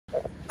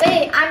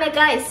I'm a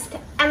ghost,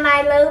 and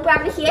my little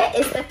brother here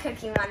is the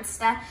Cookie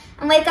Monster,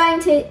 and we're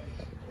going to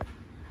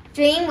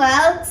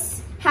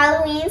DREAMWORLD'S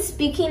Halloween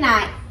Spooky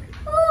Night.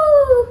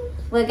 Woo!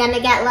 We're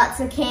gonna get lots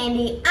of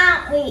candy,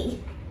 aren't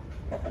we?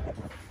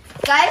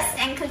 Ghost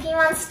and Cookie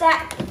Monster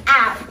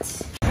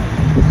out.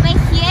 We're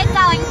here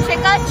going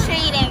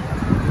trick-or-treating.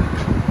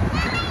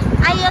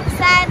 Are you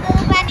excited,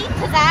 little buddy?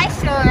 Because I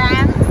sure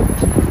am.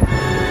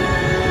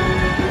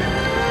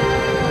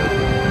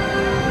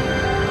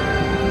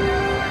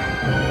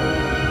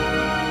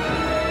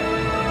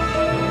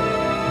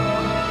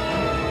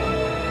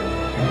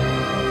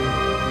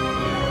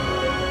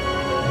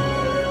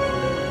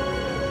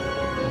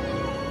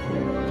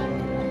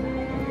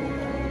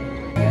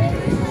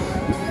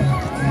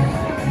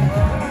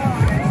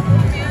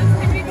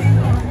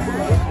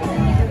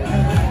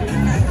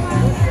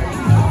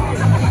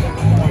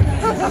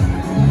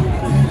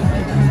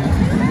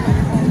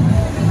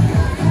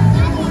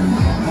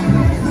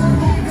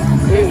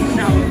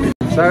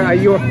 So are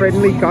you a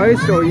friendly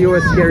ghost or are you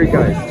a scary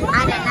ghost?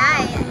 I don't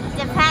know.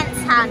 Depends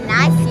how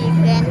nice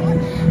you've been.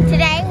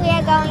 Today we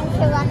are going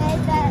to one of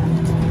the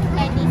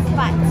candy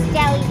spots,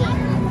 Jelly Bean.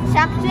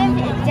 Shopped with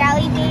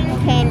Jelly Bean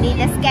candy.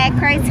 The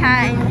Scarecrow's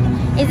home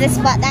is a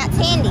spot that's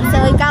handy,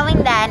 so we're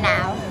going there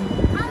now.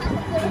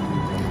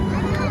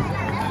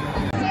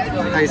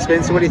 Hey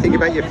Spencer, what do you think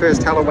about your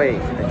first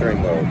Halloween at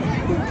DreamWorld?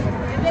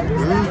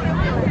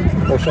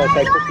 Or should I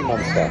say Cookie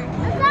Monster?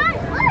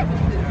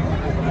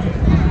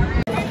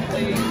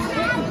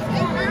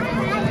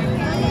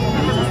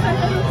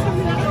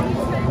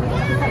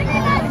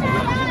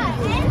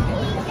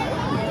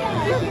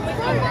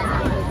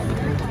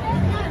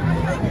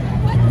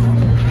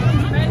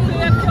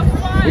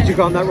 Did you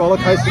go on that roller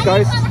coaster,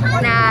 Ghost?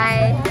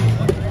 No.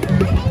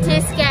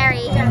 Too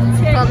scary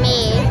for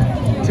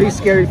me. Too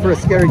scary for a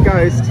scary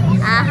ghost?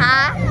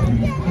 Uh-huh.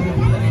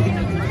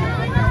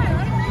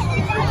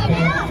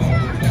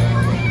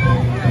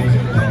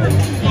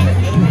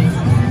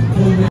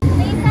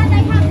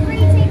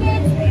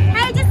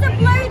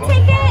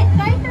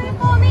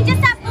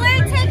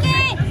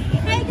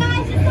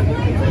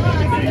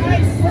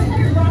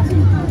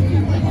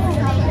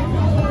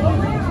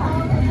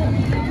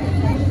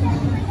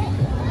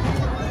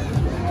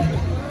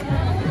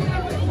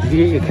 Did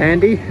you get your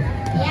candy?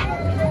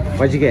 Yeah.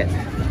 What'd you get?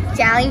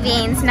 Jelly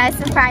beans, no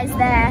surprise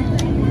there.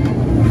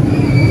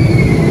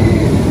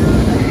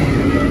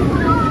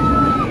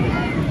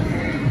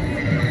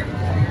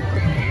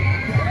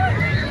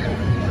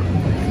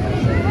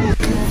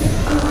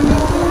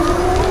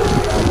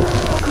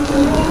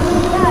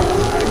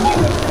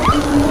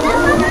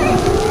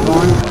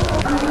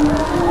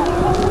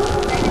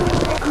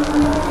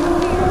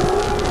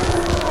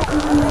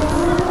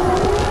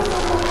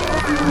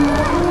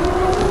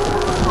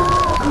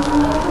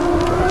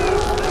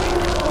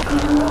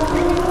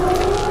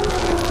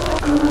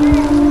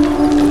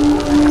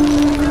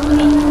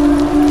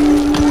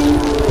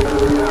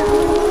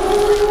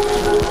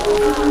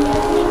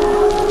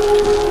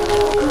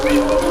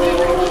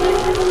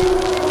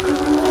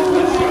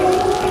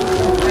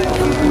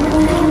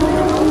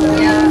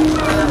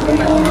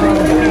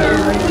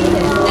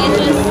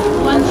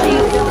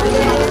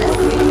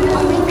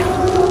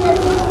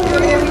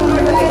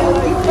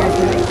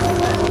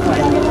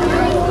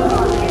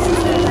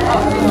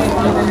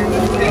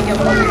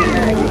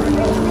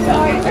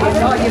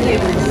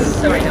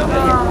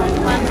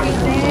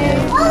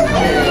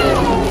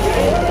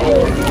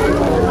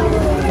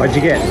 What'd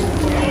you get?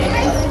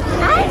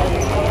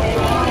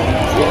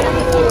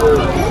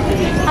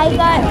 I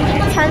got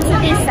tons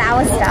of this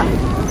sour stuff.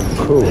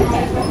 Cool.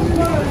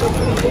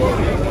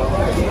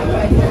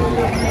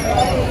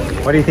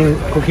 What do you think,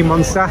 Cookie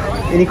Monster?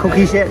 Any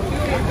cookies yet?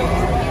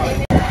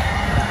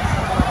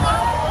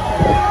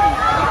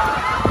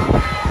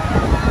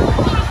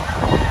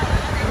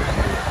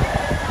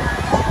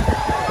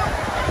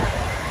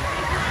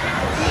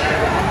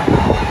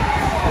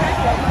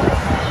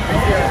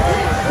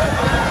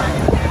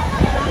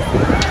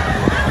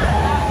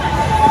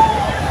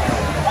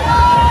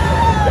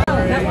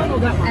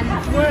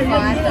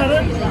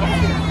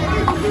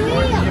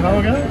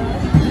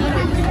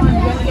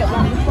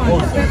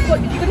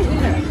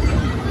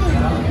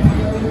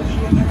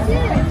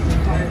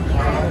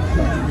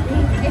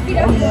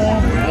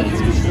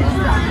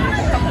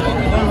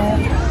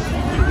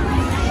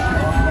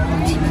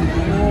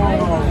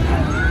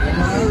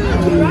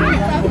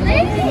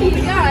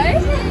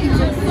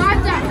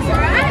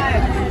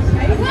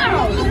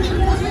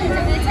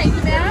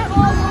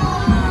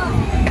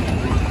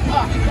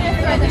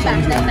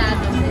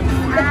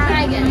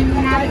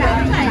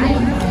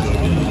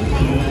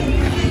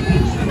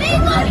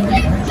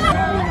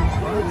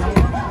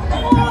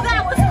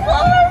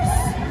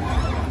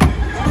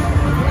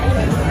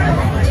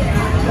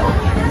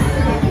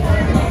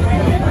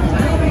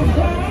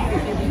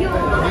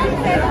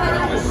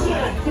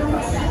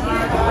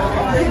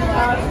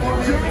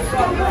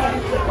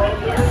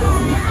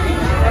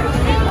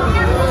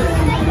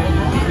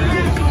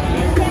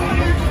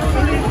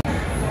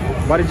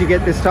 What did you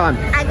get this time?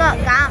 I got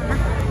gum.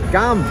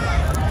 Gum?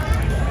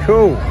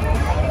 Cool.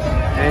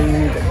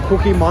 And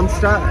Cookie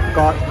Monster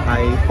got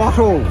a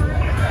bottle.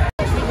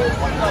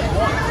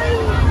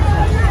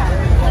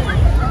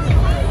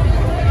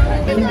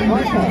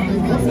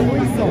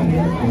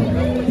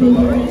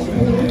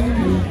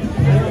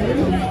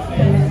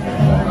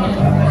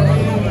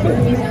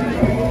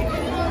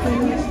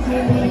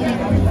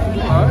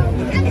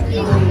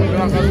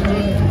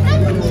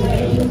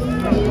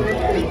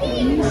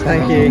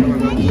 Thank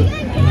you.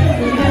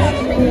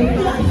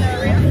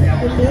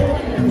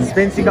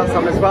 Spencer got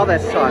some as well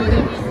this time.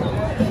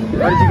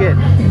 What did you get?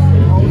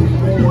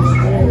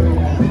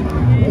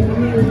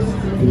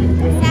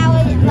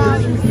 Sour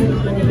gums.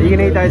 Are you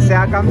gonna eat those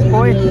sour gums,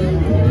 boy?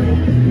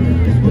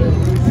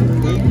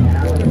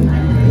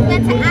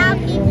 Spencer, I'll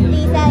keep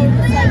these out.